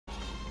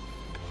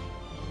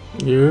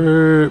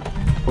Yeah,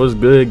 what's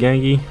good,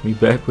 gangy? We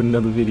back with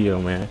another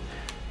video, man.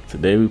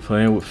 Today we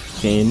playing with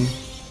Finn.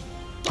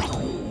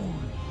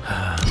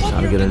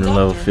 Trying to get into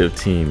level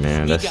 15,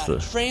 man. That's the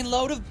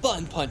trainload of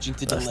bun punching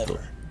to deliver. you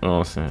know what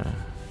I'm saying?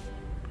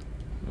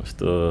 That's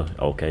the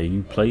okay.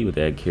 You play with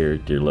that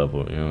character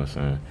level. You know what I'm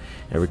saying?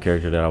 Every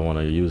character that I want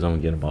to use, I'm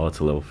gonna get them all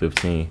to level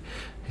 15.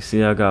 You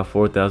see, I got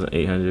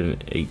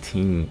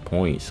 4,818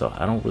 points, so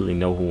I don't really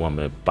know who I'm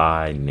gonna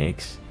buy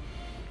next.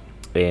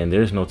 And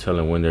there's no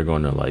telling when they're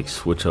going to like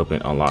switch up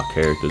and unlock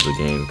characters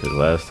again, because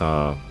last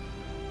time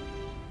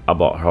I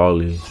bought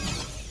Harley,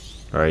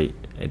 right,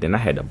 and then I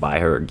had to buy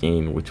her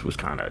again, which was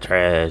kind of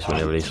trash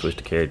whenever they switched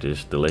the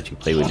characters to let you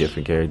play with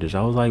different characters.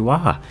 I was like,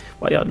 why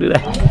y'all do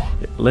that?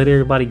 Let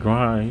everybody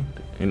grind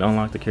and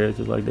unlock the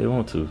characters like they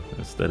want to,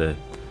 instead of,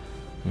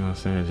 you know what I'm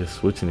saying, just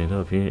switching it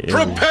up here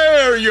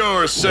prepare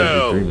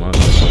yourself every 3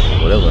 months,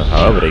 whatever,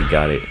 however they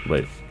got it.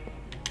 But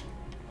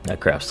that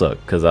crap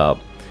sucked, because I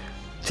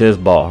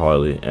just bought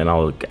Harley and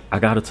I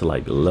got it to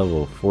like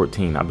level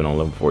 14. I've been on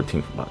level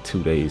 14 for about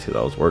 2 days because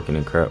I was working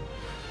and crap.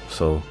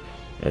 So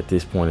at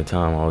this point in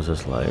time, I was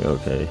just like,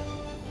 okay,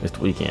 it's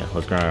the weekend,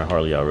 let's grind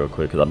Harley out real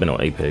quick, because I've been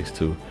on Apex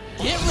too.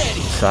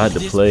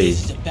 Decided to play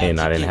and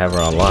I didn't have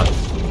her unlocked.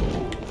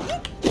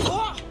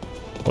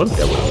 What if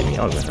that would hit me?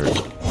 I was gonna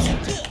hurt.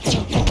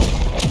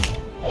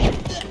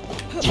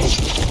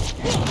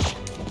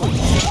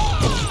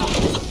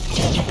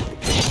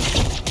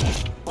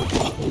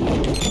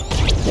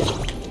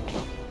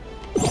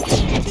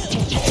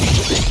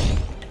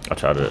 I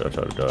try to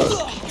dodge.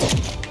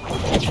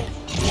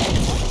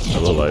 I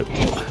look like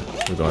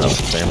we're gonna have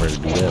to spammer to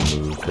do that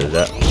move, because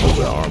that move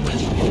with armor.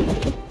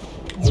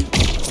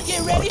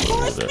 Get ready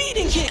for a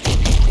speeding kick.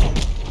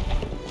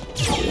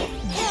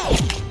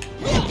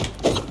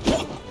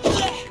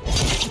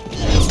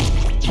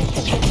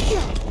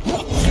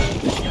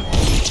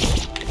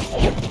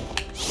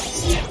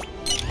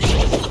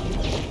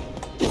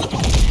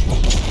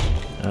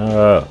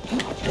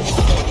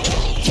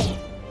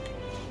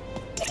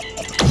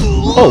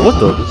 Oh, what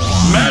the?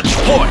 match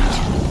point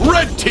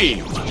red team.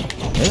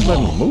 Ain't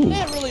letting me move.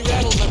 That really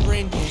rattled my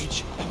brain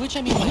cage. Which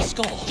I mean my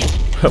skull.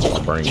 My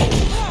brain.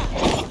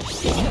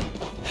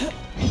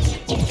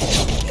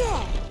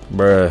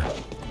 Bruh.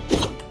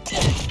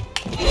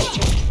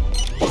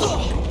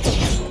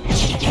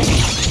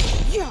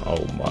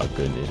 Oh my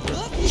goodness, bro.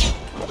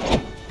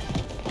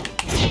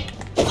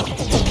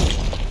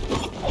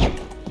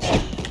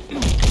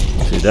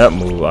 See that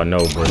move, I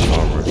know breaks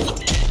armor.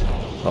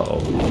 Uh-oh.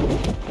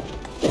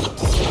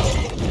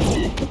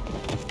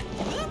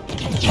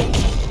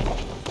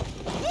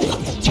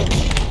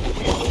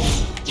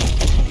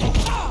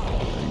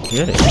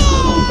 Get it.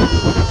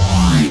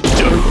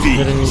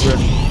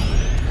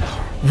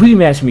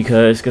 Rematch me,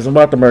 cuz I'm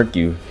about to murk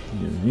you.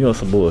 You know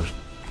some bullshit.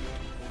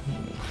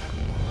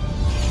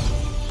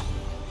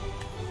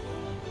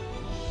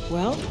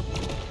 Well,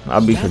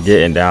 I'll be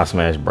forgetting down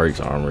smash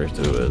breaks armor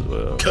too as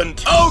well.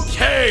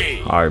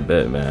 Okay. Alright,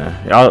 bet,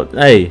 man. Y'all,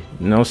 hey,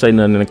 don't say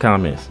nothing in the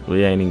comments.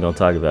 We ain't even gonna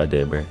talk about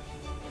that, bro.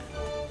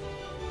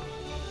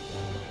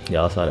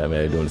 Y'all saw that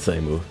man doing the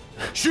same move.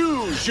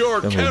 Choose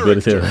your That was good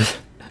as character. hell.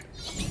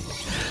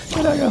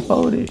 And I got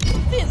folded.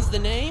 Finn's the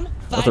name.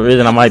 That's the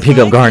reason I might pick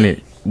up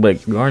Garnet.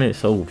 But Garnet's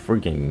so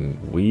freaking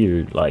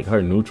weird. Like, her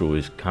neutral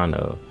is kind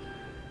of...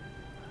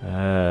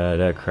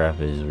 that crap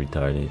is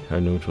retarded.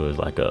 Her neutral is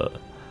like a...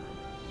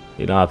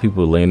 You know how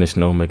people lay in the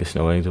snow, make a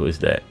snow angel? It's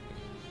that.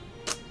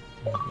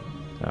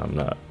 I'm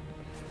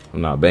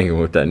not banging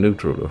with that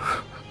neutral, though.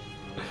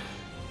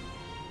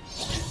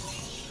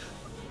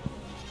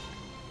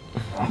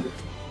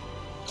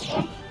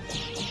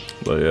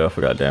 But yeah, I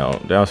forgot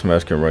down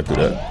smash can run through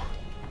that.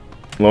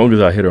 As long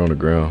as I hit her on the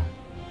ground.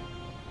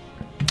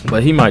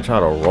 But he might try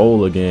to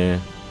roll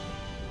again.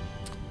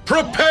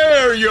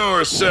 Prepare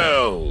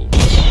yourself.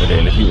 But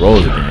then if he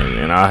rolls again,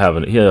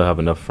 and he'll have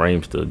enough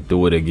frames to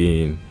do it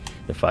again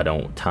if I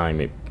don't time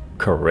it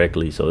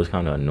correctly. So it's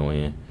kind of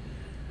annoying.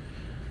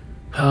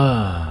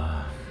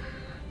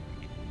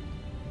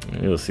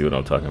 You'll see what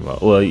I'm talking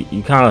about. Well,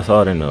 you kind of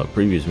saw it in the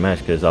previous match,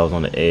 because I was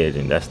on the edge,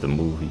 and that's the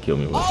move he killed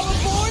me with. All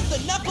aboard the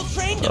knuckle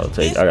train. I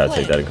gotta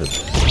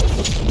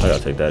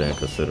take that in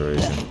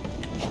consideration.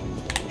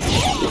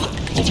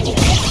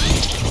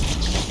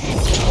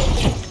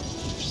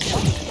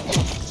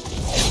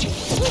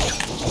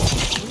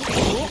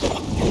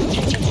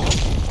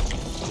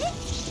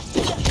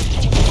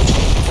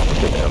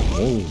 Look at that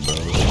move, bro.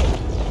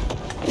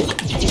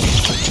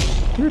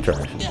 You're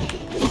trash.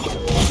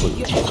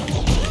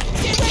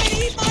 Get ready to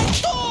eat my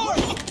sword.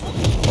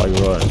 Why you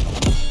running?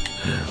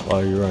 Why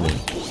are you running?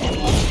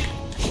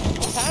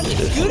 Time to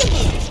scoot a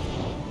boot.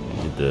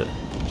 Get that.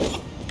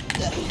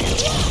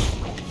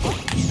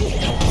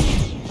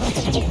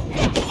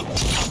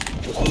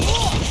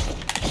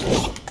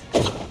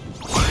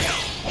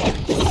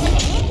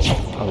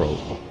 I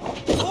rolled.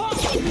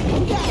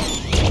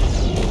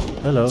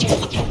 Hello.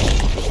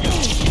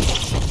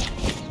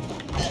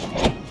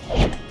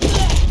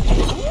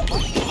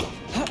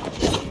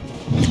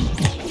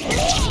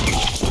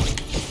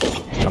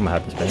 I'm gonna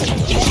have to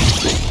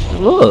spam.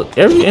 Look,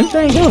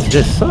 anything else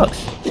just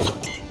sucks.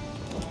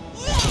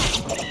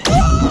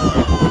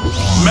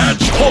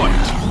 Match point.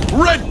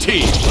 Red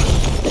team.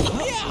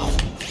 Yeah,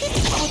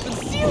 it's flipping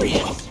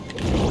serious.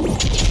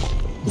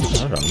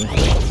 Hold on,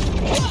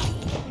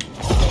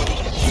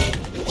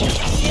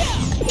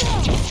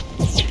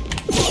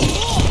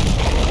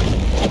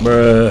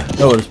 bruh,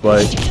 that would've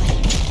spiked.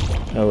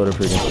 That would've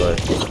freaking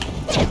spiked.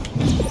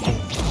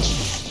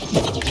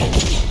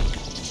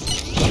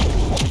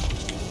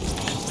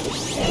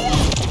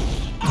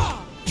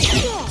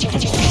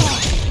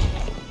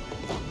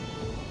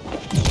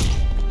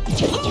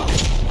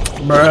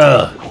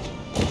 Bruh.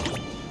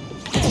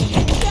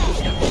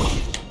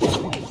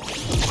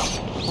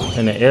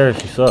 In the air,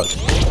 she sucks.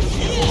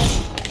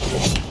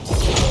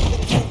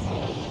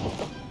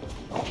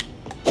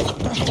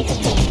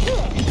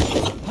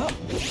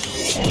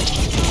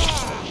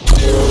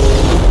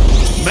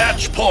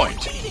 Match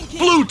point.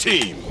 Blue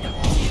team.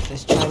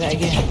 Let's try that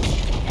again.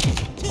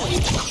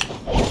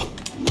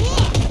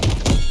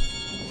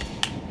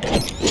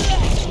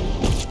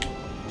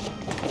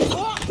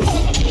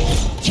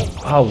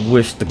 I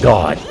wish to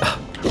God. I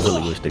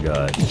really wish to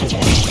God.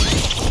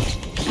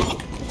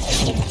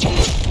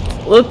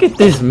 Look at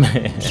this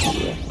man.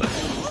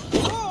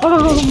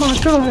 Oh my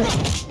God.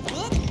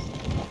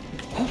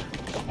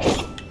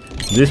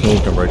 This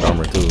move can break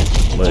armor too,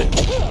 but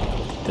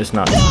it's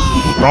not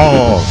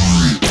strong.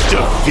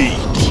 Defeat.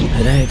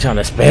 It ain't trying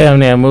to spam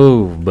that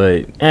move,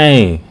 but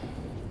hey,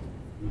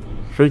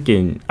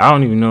 freaking, I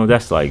don't even know if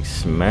that's like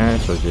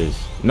smash or just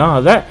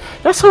nah.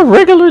 That's a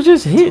regular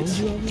just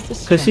hits,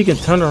 cause she can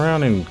turn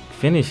around and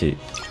finish it.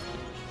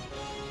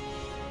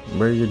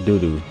 Where's your doo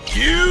doo?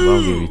 I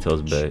don't give you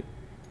toes back.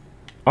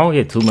 I don't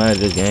get too mad at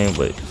this game,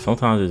 but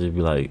sometimes it just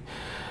be like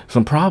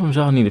some problems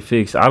y'all need to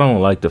fix. I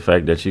don't like the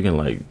fact that you can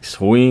like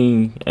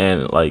swing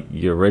and like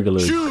your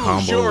regular Choose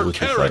combo, your which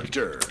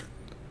character.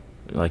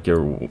 is like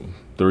your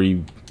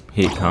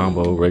 3-hit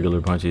combo, regular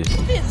punches.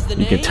 Finn's the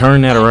You can name.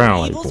 turn that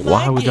around. Like, Evil's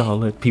why my would y'all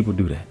game. let people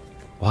do that?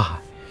 Why?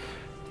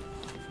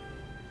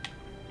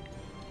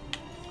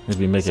 It'd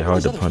be make it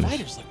hard to Those other punish.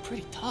 fighters look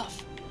pretty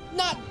tough.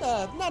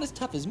 Not as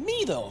tough as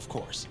me though, of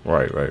course.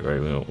 Right.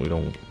 We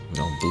don't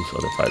boost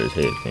other fighters'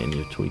 head, Finn.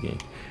 You're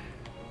tweaking.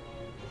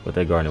 But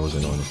that Garnet was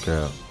annoying this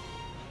crowd.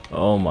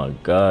 Oh my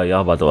God,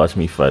 y'all about to watch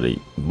me fight a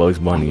Bugs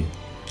Bunny.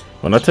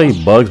 When I tell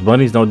you Bugs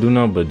Bunnies don't do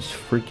nothing but just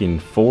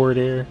freaking forward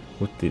air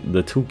with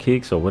the 2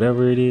 kicks or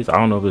whatever it is. I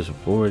don't know if it's a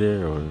forward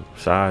air or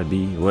side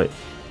B, what.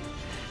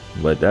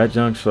 But that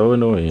junk's so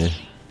annoying.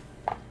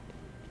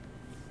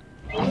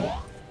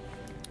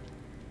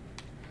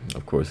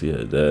 Of course he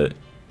had that.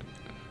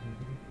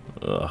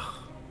 Ugh.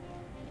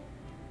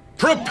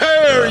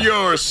 Prepare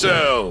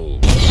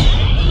yourselves.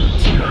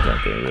 That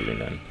junk ain't really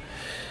nothing.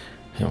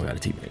 He don't got a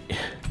teammate.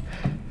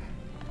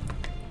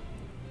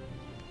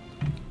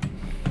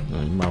 You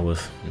might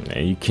was,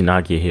 man, you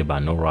cannot get hit by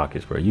no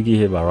rockets, bro. You get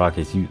hit by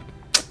rockets, you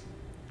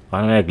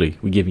automatically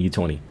we giving you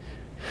 20.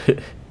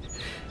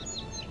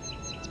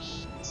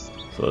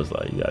 So it's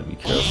like you gotta be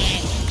careful.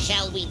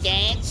 Shall we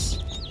dance?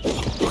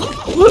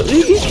 Look,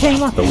 he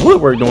came out the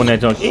woodwork doing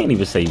that junk. He ain't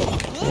even say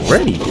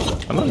ready.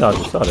 I know y'all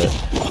just saw that.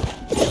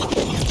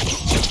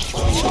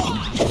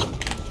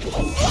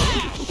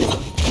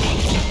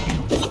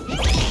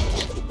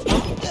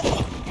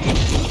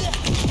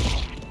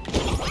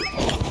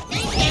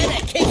 And a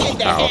kick in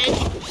the Ow. head.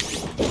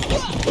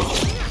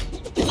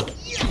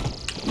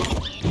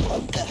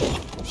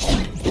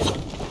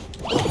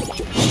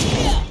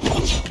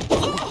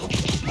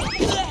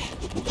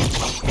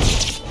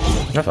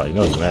 That's how you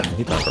know he's mad.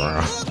 He turned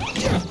around.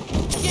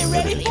 Get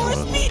ready for a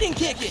speeding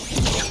kicking.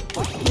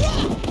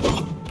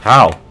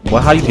 How?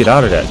 Well, how you get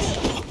out of that?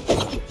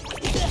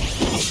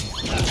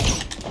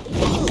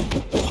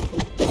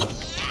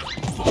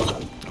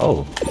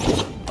 Oh.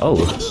 Oh.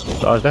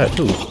 Dodge that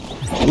too.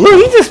 Look,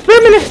 he's just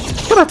spamming it.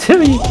 What I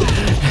tell you?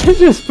 He's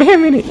just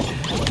spamming it.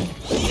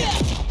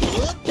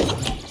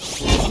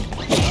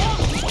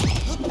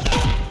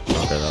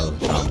 Okay, that was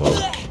a combo.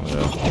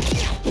 Yeah.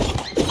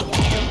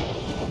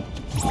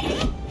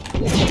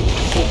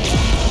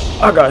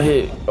 I got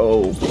hit.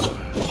 Oh.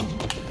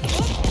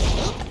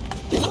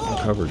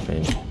 Covered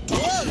thing.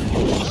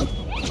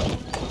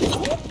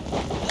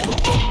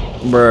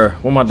 Bruh,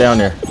 why am I down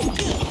there?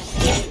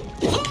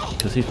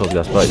 Cause he's supposed to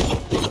got spiked.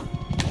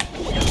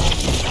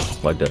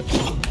 Like that.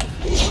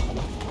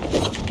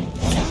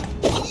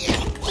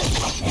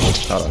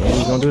 I don't know if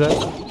he's gonna do that.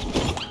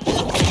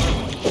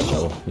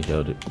 Oh, he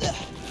held it.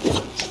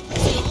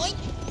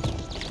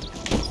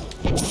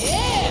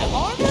 Yeah,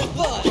 armor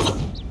butt.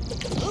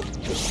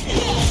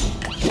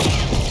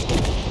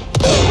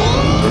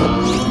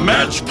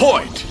 Match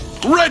point.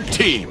 Red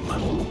team.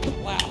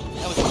 Wow,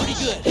 that was pretty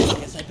good.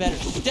 Guess I better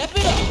step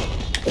it up.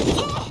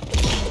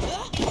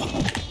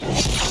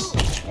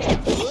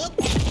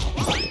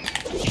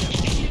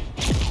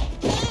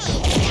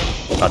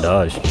 I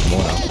dodged. Come on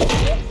now.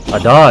 I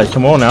dodged.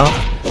 Come on now.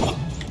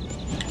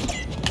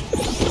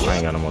 I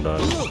ain't got no more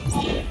dodge.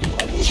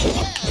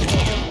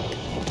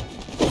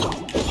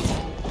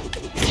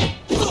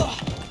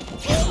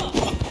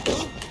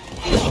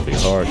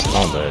 charge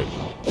comeback.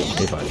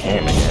 If I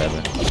can't make it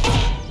happen.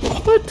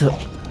 What the?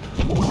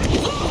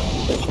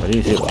 Bro,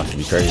 these hitboxes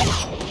be crazy.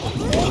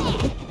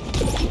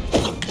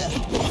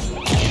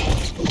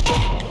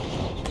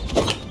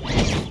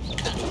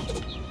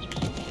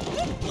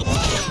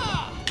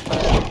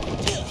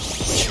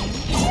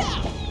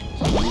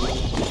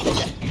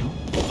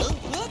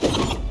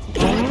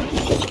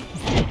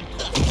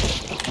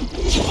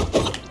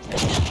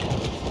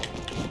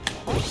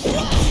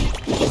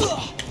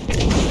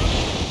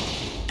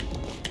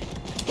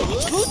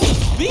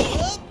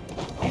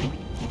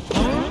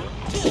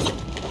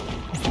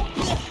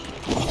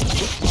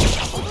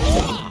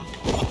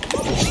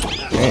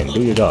 Man,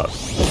 do your job.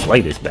 Slay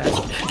this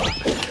bastard.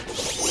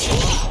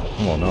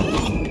 Come on now.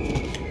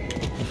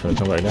 He's gonna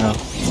come right down.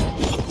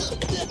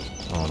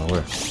 I don't know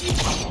where.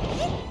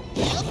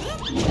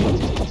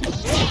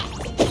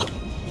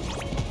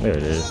 There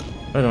it is.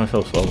 Why am I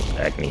so slow?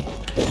 Acne.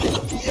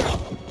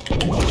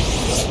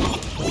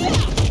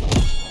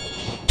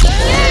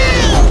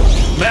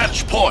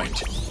 Match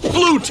point.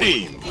 Blue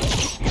team.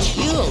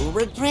 You'll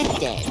regret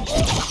that.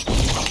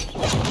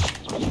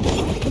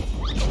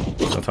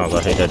 Sometimes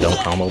I hate that dumb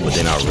combo, but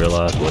then I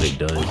realize what it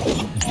does.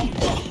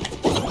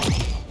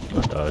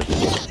 I dodged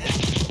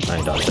it. I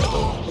ain't dodged that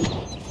though.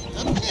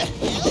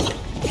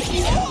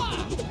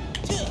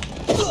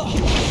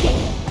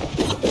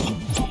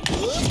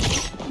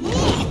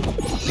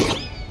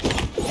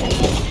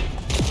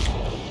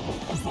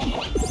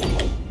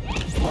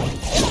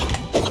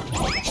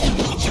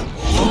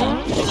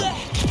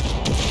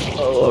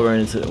 Oh, I ran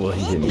into it. Well,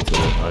 he hit me to it.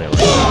 I didn't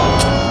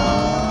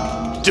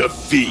run.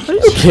 Defeat. Are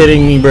you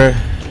kidding me, bruh?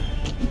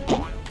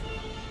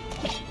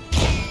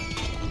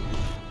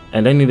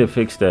 And they need to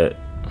fix that,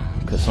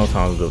 because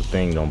sometimes the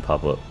thing don't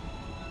pop up.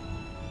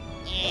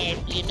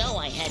 And you know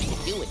I had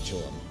to do it to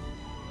him.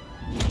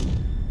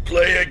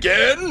 Play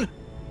again.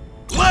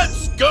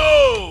 Let's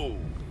go.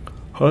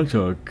 Hugs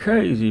are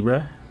crazy,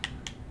 bruh.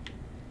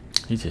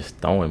 He's just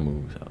throwing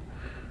moves out.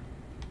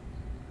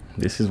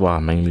 This is why I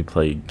mainly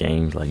play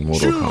games like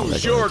Mortal Choose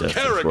Kombat. your and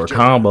Injustice, where character.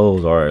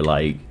 combos are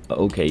like,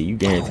 okay, you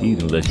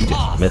guaranteed unless you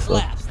just mess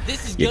up.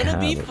 This is You gonna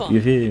be kind of, fun.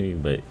 you feel me?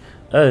 But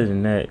other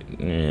than that,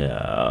 yeah,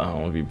 I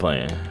don't be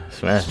playing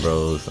Smash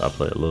Bros. I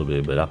play a little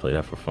bit, but I play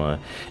that for fun.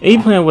 And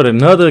you playing with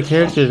another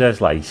character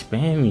that's like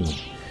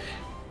spammy.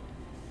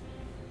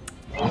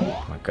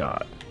 Oh my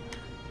god,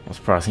 I'm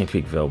surprised he didn't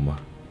pick Velma.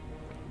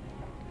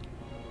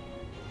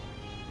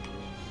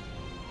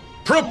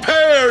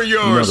 Prepare You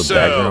know the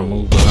background yourself.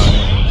 move behind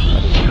him?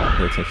 I did not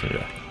pay attention to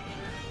that.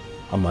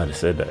 I might have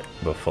said that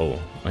before,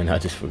 and I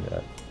just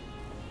forgot.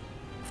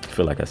 I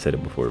feel like I said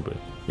it before, but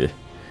yeah.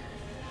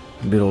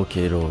 A bit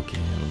okay though, okay.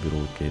 A bit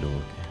okay though,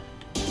 okay.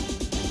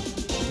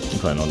 I'm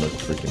playing on the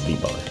freaking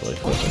beatbox, like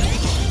fucking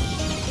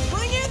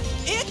Bring it!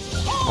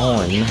 It's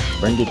on.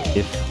 Bring it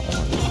if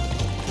on.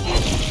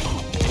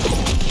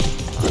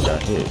 I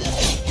got hit.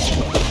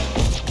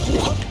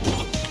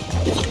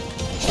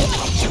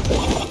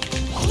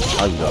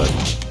 I got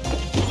it.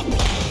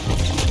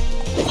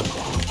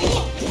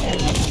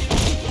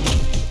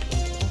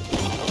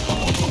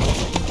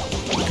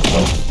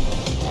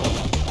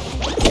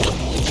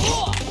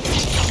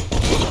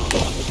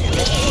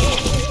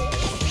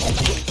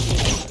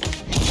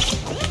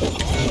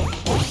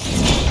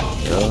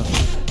 Yeah.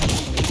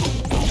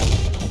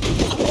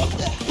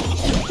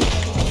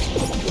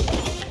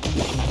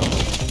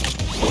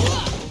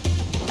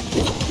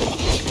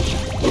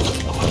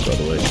 By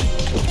the way.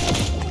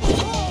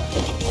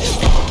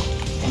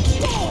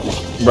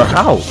 Bro,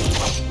 how?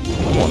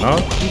 Come on now.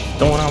 Keep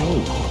throwing out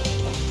moves.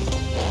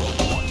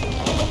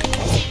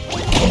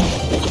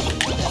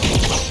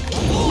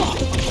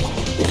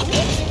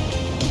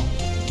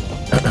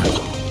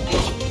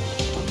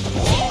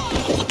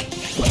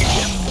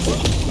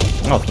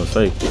 I was gonna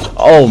say,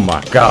 oh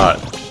my god.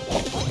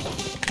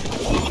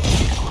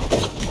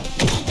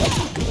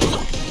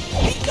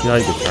 See how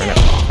you can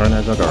turn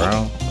that junk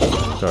around?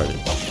 Started.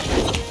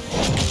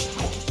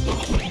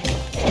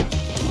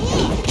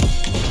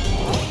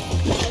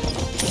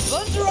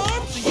 Buzz your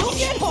arms so you'll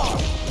get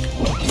hard.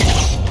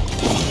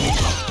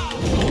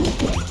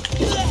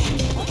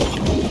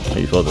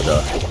 He's supposed to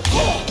die.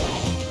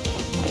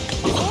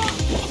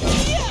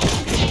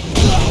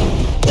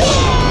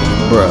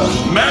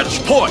 Bruh. Match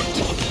point.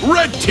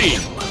 Red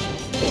team.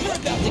 You're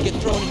about to get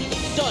thrown into the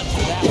sun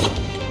for that one.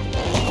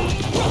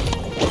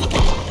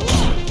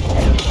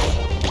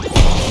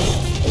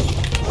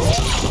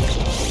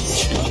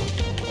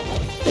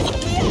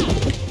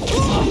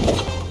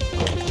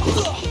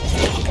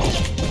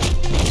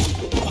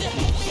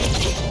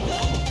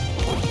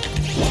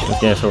 This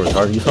game's so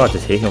retarded. You saw I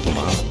just hit him from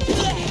behind.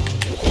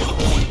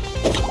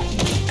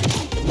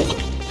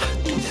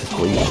 He's just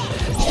waiting.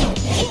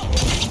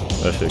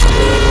 That shit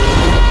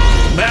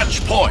good.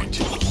 Match point.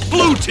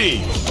 Blue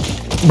team.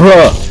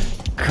 Bruh!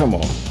 Come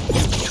on.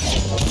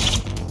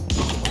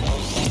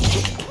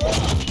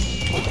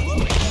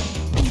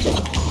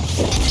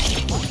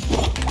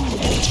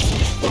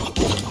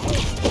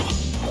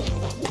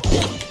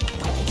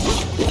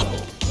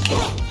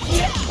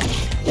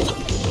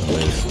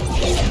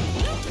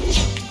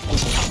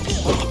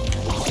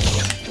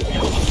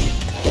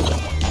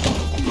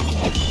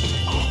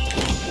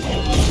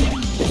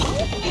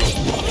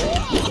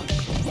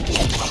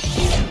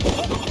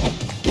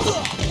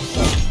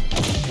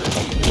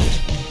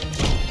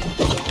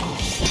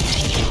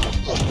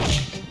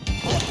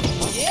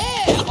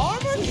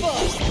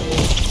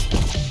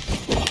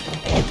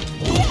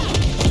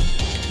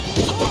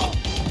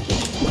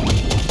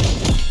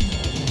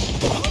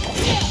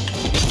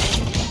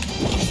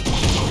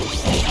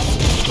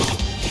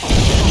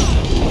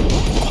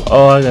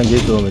 Oh, I gotta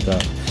get to him in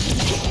time.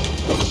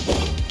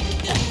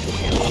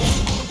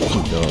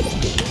 He dumb.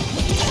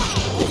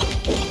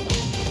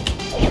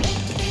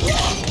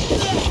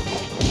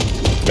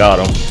 Got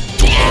him.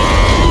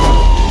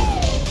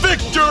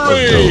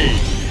 Victory!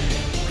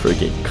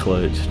 Freaking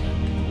clutch.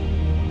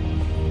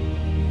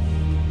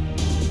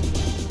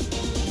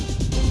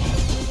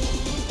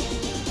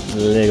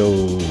 Lego.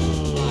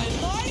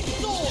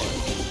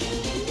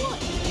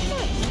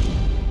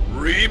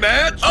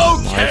 Rematch? My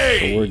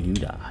Okay! sword, you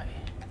die.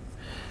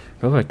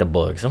 Go back to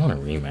Bugs. I want a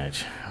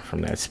rematch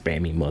from that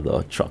spammy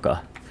mother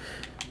trucker.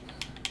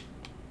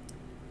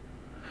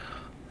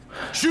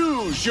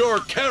 Choose your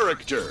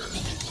character.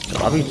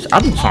 I be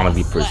trying to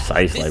be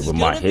precise like with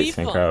my hits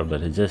and crap,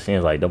 but it just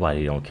seems like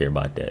nobody don't care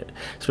about that.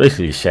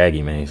 Especially the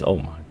Shaggy mains. Oh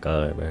my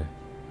god, bro.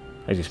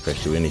 I just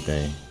press through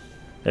anything.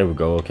 There we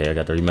go. Okay, I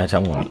got the rematch I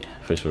want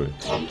for sure.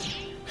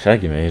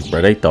 Shaggy mains,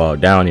 bro, they throw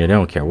it down here. They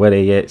don't care where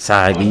they at.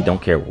 Side B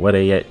don't care where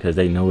they at because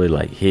they know it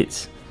like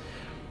hits.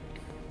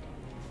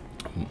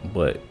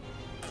 But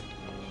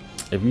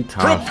if you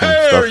time some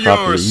stuff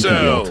properly, you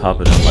can be on top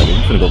of them. Like if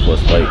you finna go for a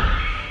spike,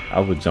 I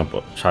would jump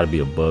up, try to be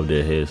above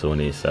their head so when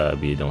they side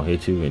B, it don't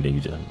hit you, and then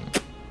you just,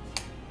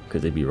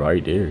 because they be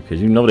right there,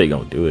 because you know they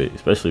gonna do it,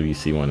 especially if you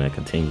see one that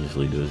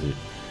continuously does it.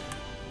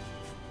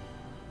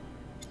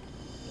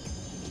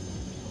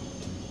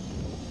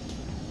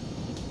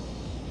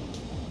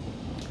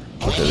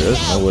 Okay,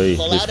 there's no way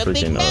this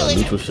freaking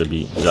neutral should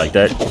be like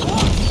that.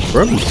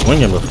 Bro, be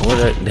swinging before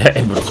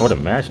before the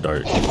match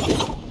starts.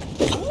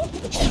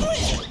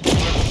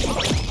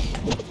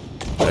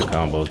 That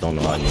combos don't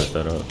know how you mess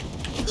that up.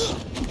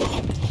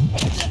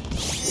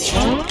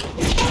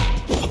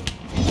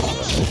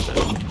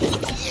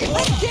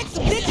 Let's kick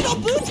some digital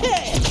booty!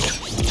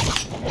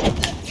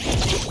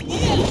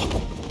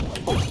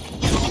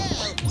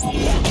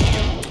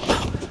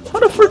 How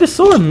the frick did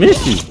sword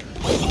miss you?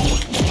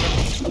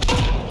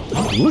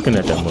 I'm looking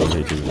at that mother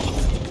hit you.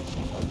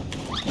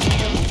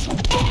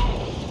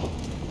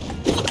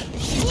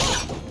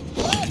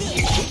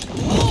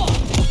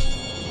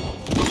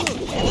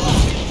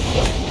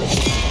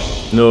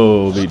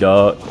 No, big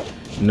dog.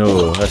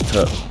 No, that's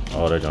tough.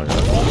 Oh, that don't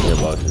got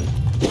boxes.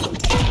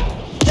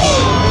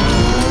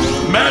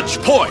 Match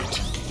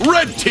point.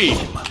 Red team.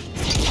 Are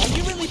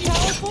you really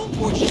powerful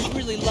or just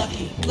really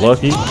lucky?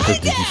 Lucky?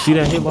 Did you see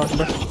that hitbox,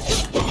 bro?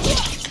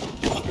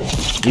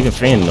 Even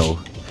Finn know.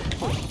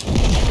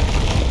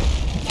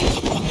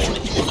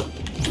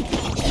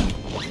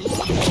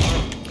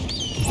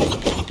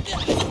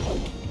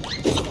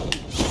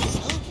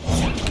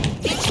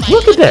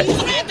 Look at that!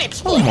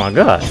 Oh my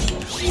god!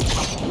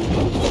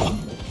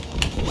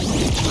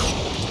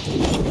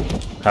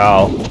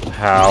 How?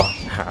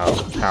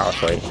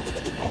 Like,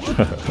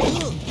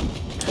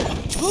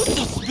 Boost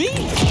of speed!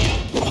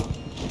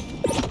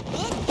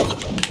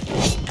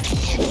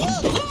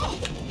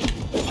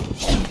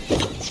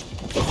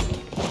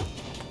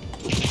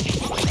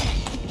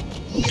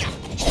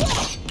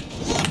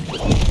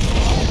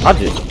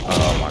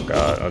 oh my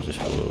god, I just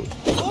flew.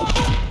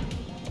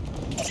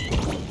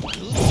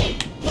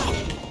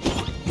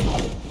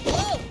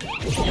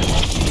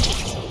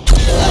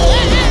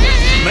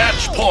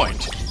 Match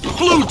point.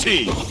 Blue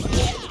team.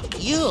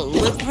 You'll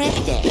regret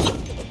that.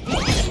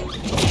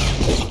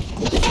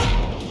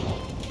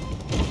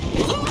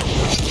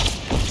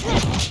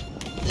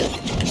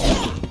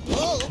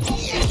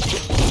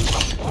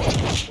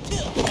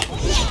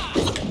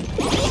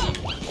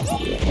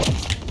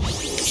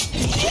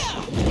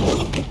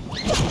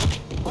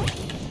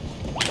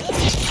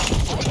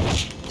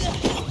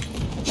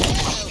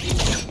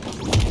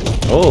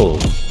 Oh,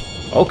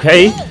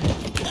 okay.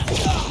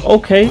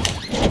 Okay.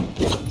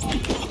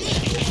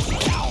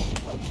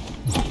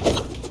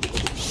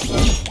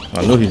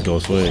 I knew he's gonna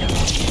swing.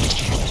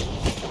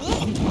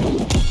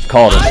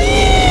 Called him.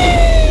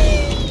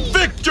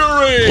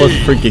 Victory! Let's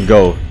freaking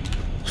go.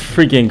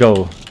 Freaking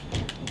go.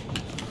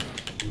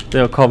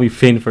 They'll call me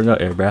Finn for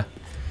nothing, bruh.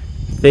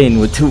 Finn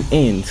with 2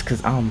 N's,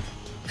 cause I'm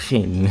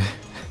Finn.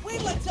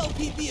 Wait, let's tell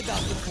PP about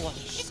this one.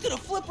 She's gonna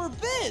flip her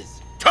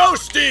biz!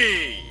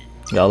 Toasty!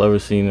 Y'all ever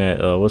seen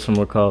that, what's some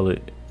more call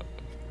it?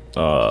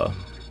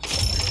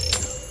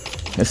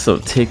 It's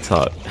some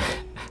TikTok.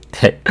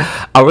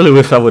 I really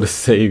wish I would have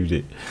saved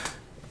it.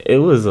 It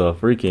was a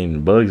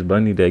freaking Bugs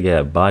Bunny that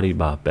got bodied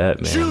by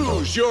Batman.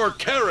 Choose your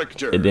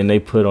character. And then they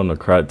put on the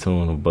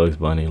cartoon of Bugs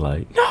Bunny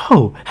like,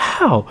 no,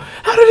 how?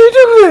 How did they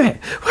do that?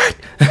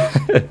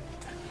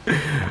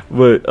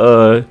 What?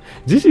 But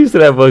just used to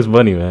that Bugs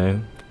Bunny,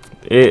 man.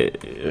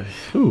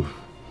 Whew,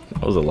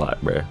 that was a lot,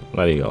 bruh.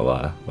 Not even gonna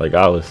lie. Like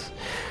I was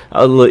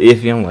a little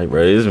iffy. I'm like,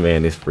 bro, this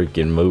man is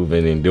freaking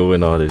moving and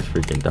doing all this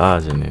freaking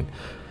dodging and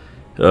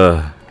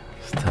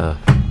it's tough.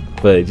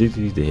 But just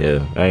used to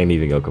him. I ain't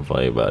even gonna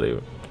complain about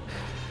it.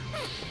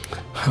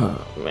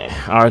 Oh, man.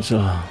 Alright,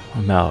 y'all.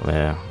 I'm out,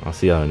 man. I'll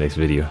see y'all in the next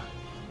video.